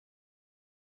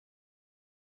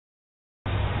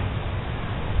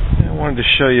wanted to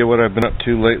show you what I've been up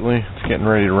to lately. It's getting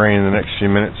ready to rain in the next few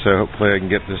minutes, so hopefully I can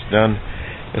get this done.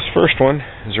 This first one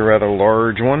is a rather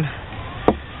large one.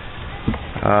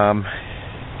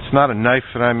 It's not a knife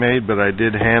that I made, but I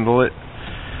did handle it.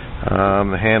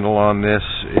 The handle on this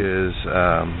is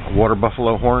a water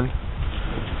buffalo horn,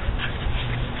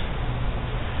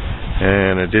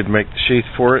 and I did make the sheath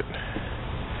for it.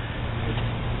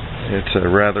 It's a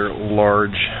rather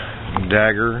large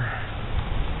dagger.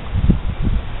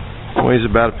 Weighs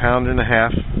about 1.5 pounds.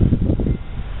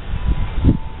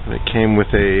 It came with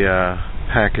a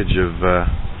package of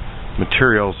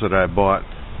materials that I bought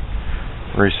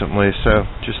recently, so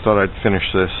just thought I'd finish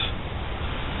this.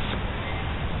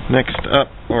 Next up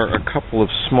are a couple of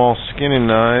small skinning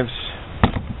knives.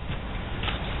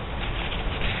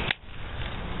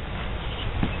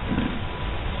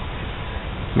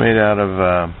 Made out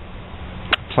of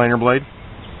planer blade.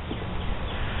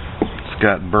 It's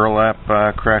got burlap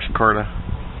crash carta.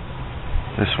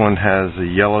 This one has the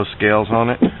yellow scales on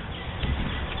it.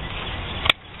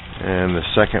 And the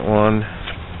second one,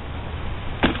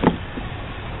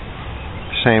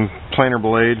 same planer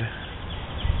blade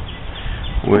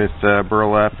with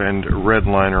burlap and red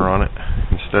liner on it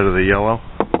instead of the yellow.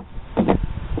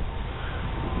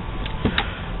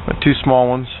 But two small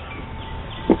ones.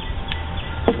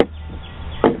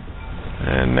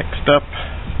 And next up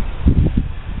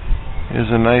is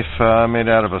a knife made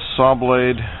out of a saw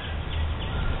blade.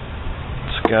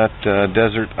 It's got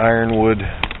desert ironwood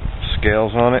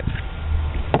scales on it.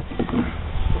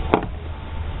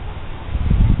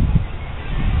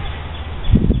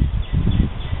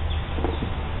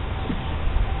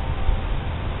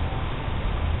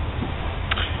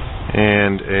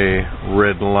 And a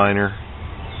red liner.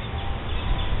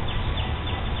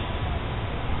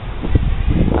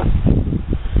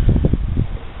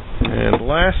 And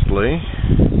lastly,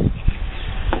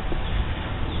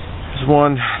 this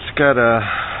one, it's got a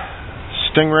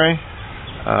Stingray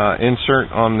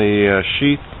insert on the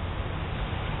sheath.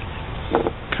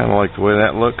 Kind of like the way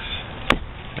that looks.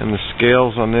 And the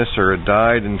scales on this are a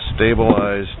dyed and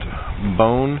stabilized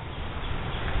bone.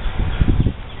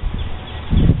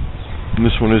 And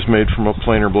this one is made from a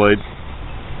planer blade.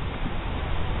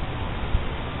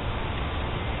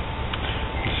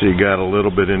 So you got a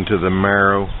little bit into the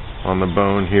marrow on the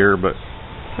bone here, but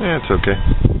it's okay.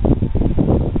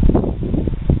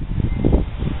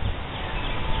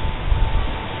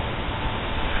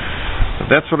 But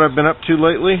that's what I've been up to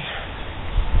lately.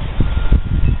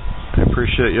 I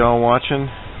appreciate y'all watching.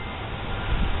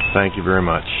 Thank you very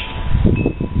much.